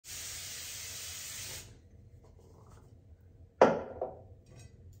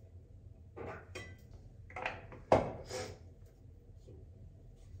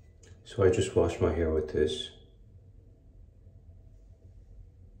So I just washed my hair with this.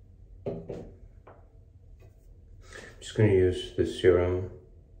 I'm just going to use the serum.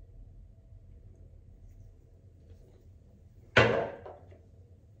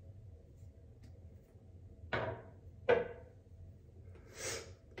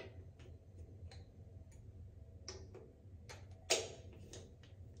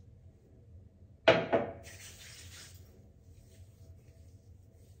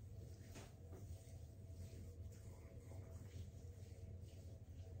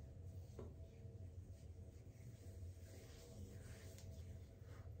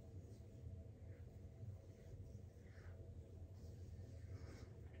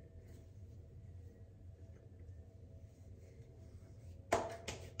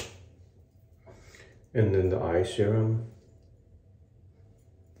 And then the eye serum.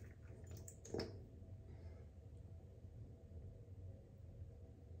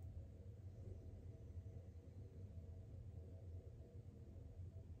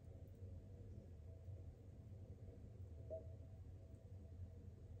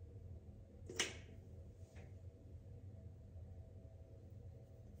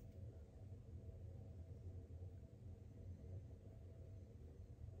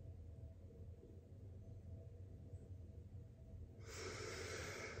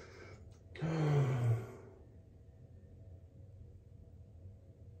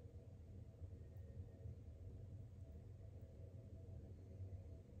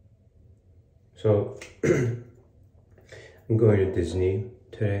 So I'm going to Disney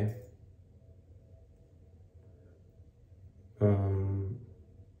today. But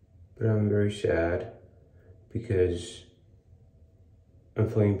I'm very sad because I'm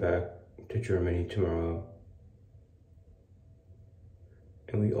flying back to Germany tomorrow.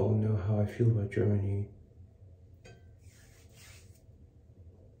 And we all know how I feel about Germany.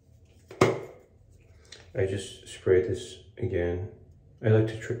 I just sprayed this again. I like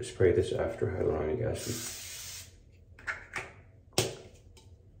to spray this after hyaluronic acid.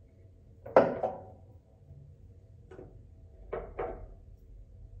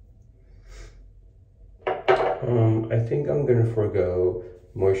 I think I'm gonna forego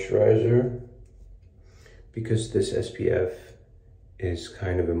moisturizer because this SPF is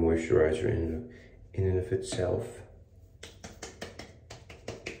kind of a moisturizer in and of itself.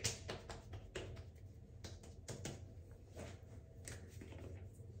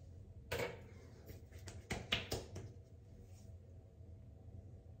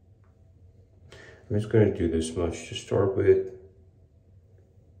 I'm just going to do this much to start with.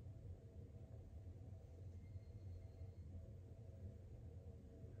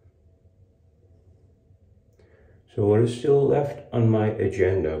 So what is still left on my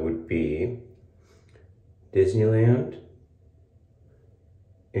agenda would be Disneyland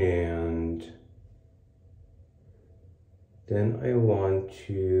and then I want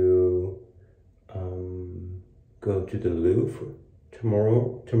to go to the Louvre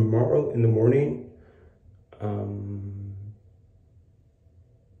tomorrow in the morning.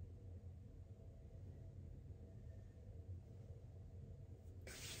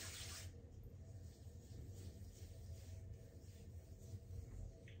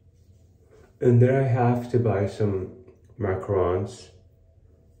 And then I have to buy some macarons,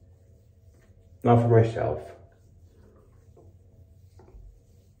 not for myself,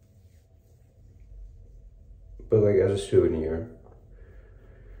 but like as a souvenir.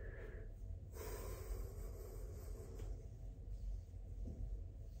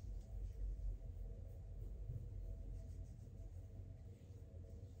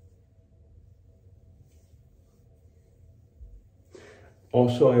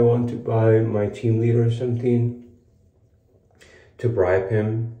 Also, I want to buy my team leader something to bribe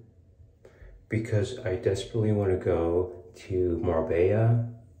him because I desperately want to go to Marbella,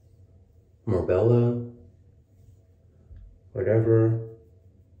 whatever,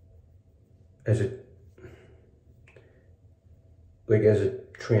 as a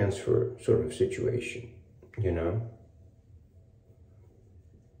transfer sort of situation, you know?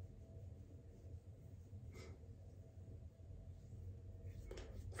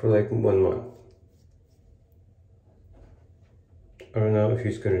 For like 1 month. I don't know if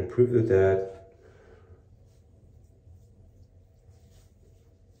he's going to approve of that.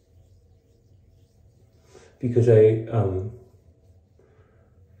 Because I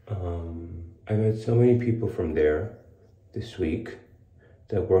met so many people from there this week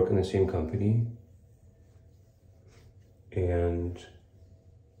that work in the same company. And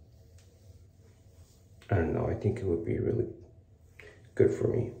I don't know, I think it would be really good for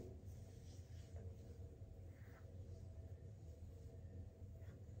me.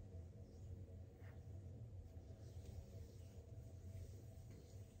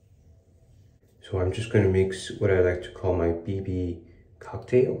 So I'm just going to mix what I like to call my BB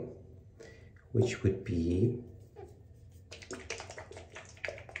cocktail, which would be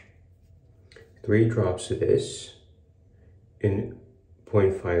 3 drops of this in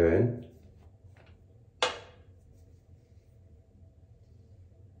 0.5 N.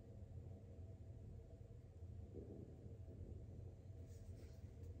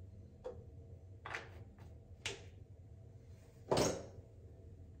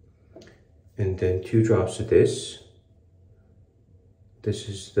 And then 2 drops of this. This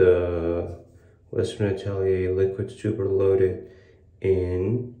is the Western Atelier Liquid Super Loaded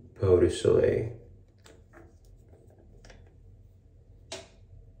in Peau de Soleil.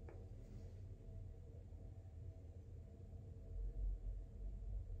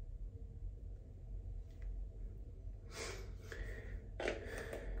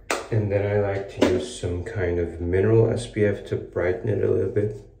 And then I like to use some kind of mineral SPF to brighten it a little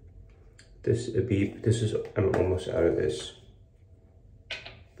bit. I'm almost out of this,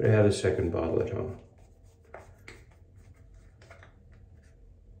 but I have a second bottle at home.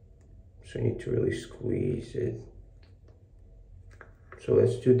 So I need to really squeeze it. So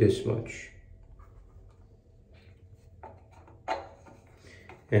let's do this much.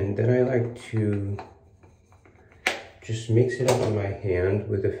 And then I like to just mix it up on my hand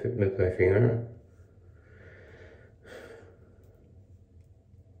with my finger.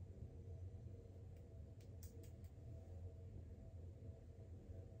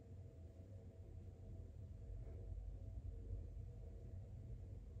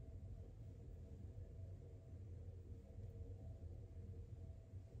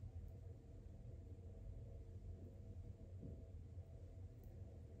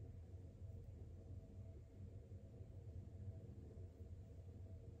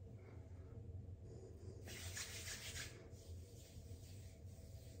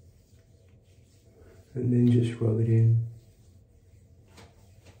 And then just rub it in.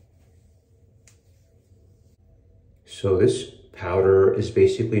 So this powder is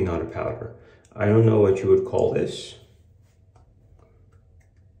basically not a powder. I don't know what you would call this.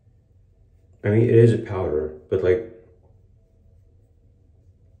 I mean, it is a powder, but like,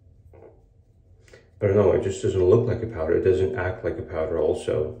 I don't know, it just doesn't look like a powder. It doesn't act like a powder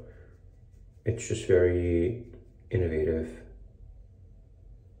also. It's just very innovative.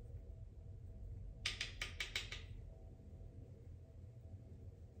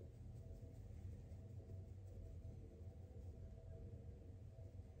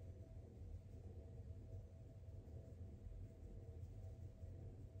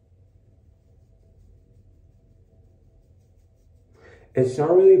 It's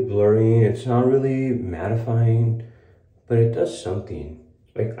not really blurring, it's not really mattifying, but it does something.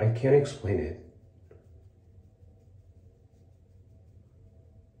 Like, I can't explain it.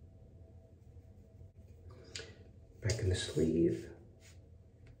 Back in the sleeve.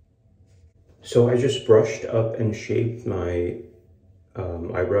 So I just brushed up and shaped my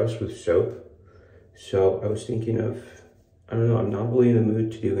eyebrows with soap. So I was thinking of, I don't know, I'm not really in the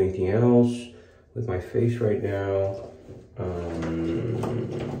mood to do anything else with my face right now.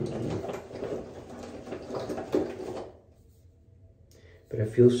 But I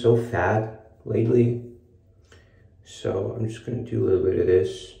feel so fat lately, so I'm just gonna do a little bit of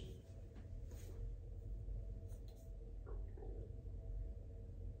this.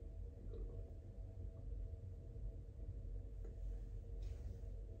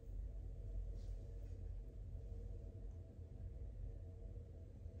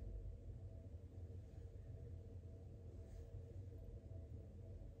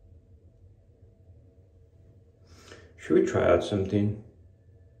 Should we try out something?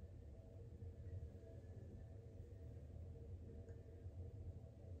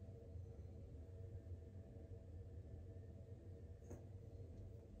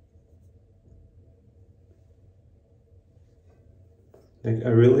 Like, I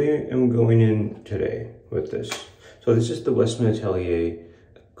really am going in today with this. So this is the Western Atelier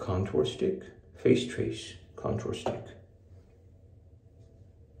contour stick, face trace contour stick.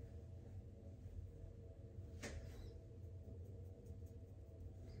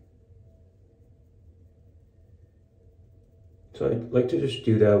 So I like to just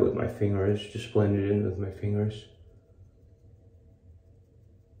do that with my fingers, just blend it in with my fingers.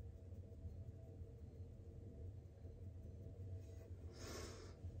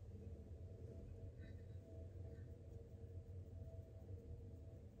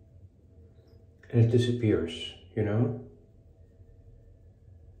 And it disappears, you know?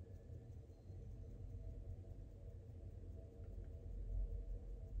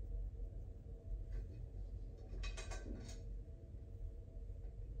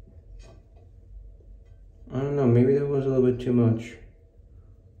 bit too much.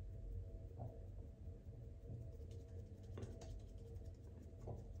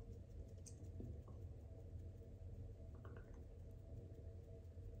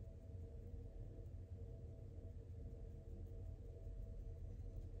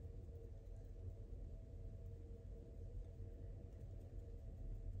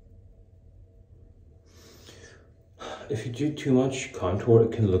 If you do too much contour,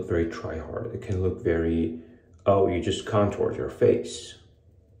 it can look very try-hard. It can look very, oh, you just contoured your face.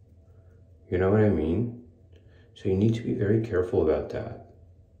 You know what I mean? So you need to be very careful about that.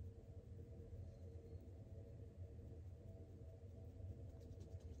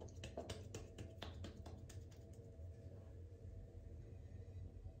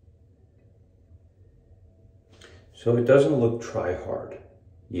 So it doesn't look try-hard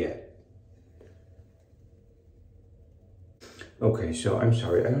yet. Okay, so I'm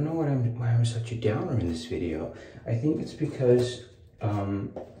sorry. I don't know why I'm such a downer in this video. I think it's because I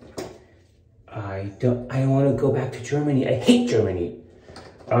don't want to go back to Germany. I hate Germany.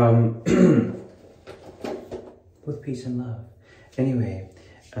 With peace and love. Anyway,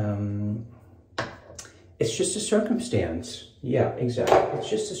 it's just a circumstance. Yeah, exactly. It's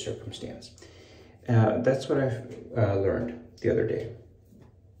just a circumstance. That's what I've learned the other day.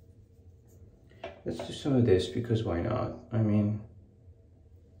 Let's do some of this because why not? I mean,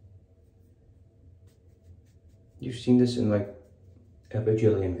 you've seen this in like a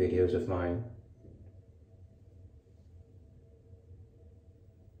bajillion videos of mine.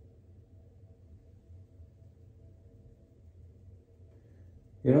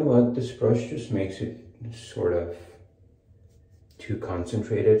 You know what? This brush just makes it sort of too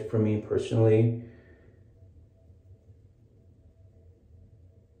concentrated for me personally.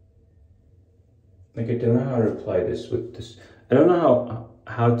 Like I don't know how to apply this with this. I don't know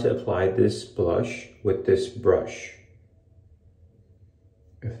how to apply this blush with this brush.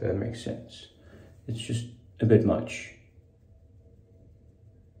 If that makes sense. It's just a bit much.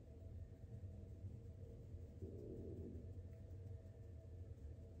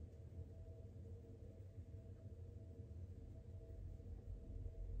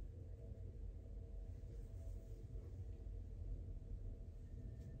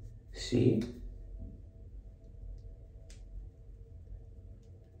 See?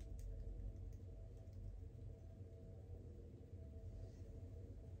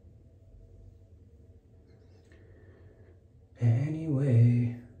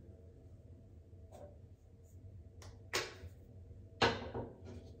 Anyway,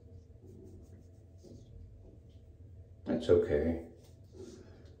 that's okay.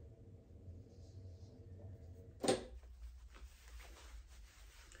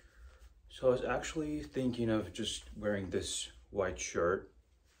 So I was actually thinking of just wearing this white shirt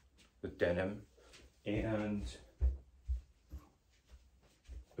with denim and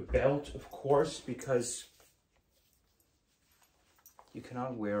a belt, of course, because you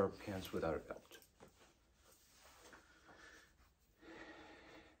cannot wear pants without a belt.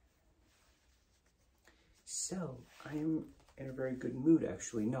 So, I'm in a very good mood,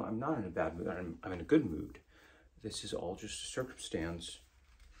 actually. No, I'm not in a bad mood. I'm in a good mood. This is all just a circumstance.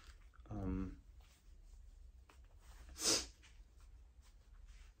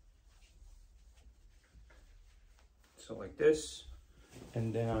 So like this,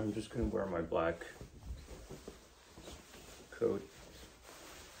 and then I'm just gonna wear my black coat.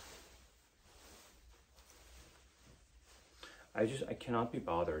 I cannot be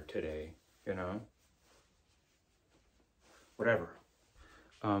bothered today, you know? Whatever.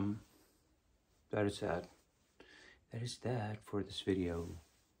 That is that. That is that for this video.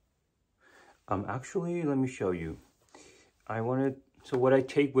 Actually, let me show you. So what I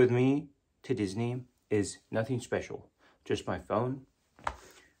take with me to Disney is nothing special. Just my phone,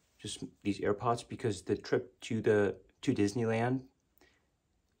 just these AirPods, because the trip to Disneyland,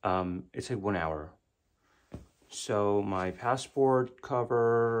 it's like 1 hour. So my passport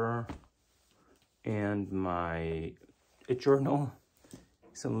cover and a journal,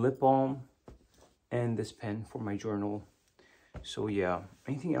 some lip balm, and this pen for my journal. So yeah,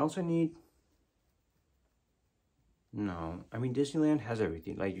 anything else I need? No, I mean, Disneyland has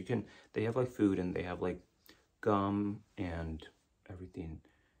everything. Like they have like food and they have like gum and everything.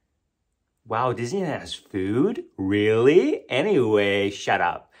 Wow, Disneyland has food? Really? Anyway, shut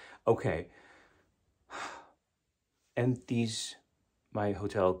up. Okay. And my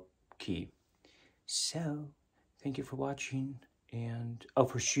hotel key. So, thank you for watching. And, oh,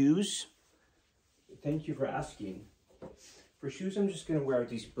 for shoes, thank you for asking. For shoes, I'm just gonna wear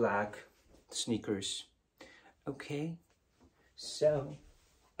these black sneakers. Okay, so,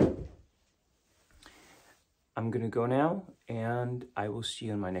 I'm gonna go now, and I will see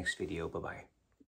you in my next video. Bye-bye.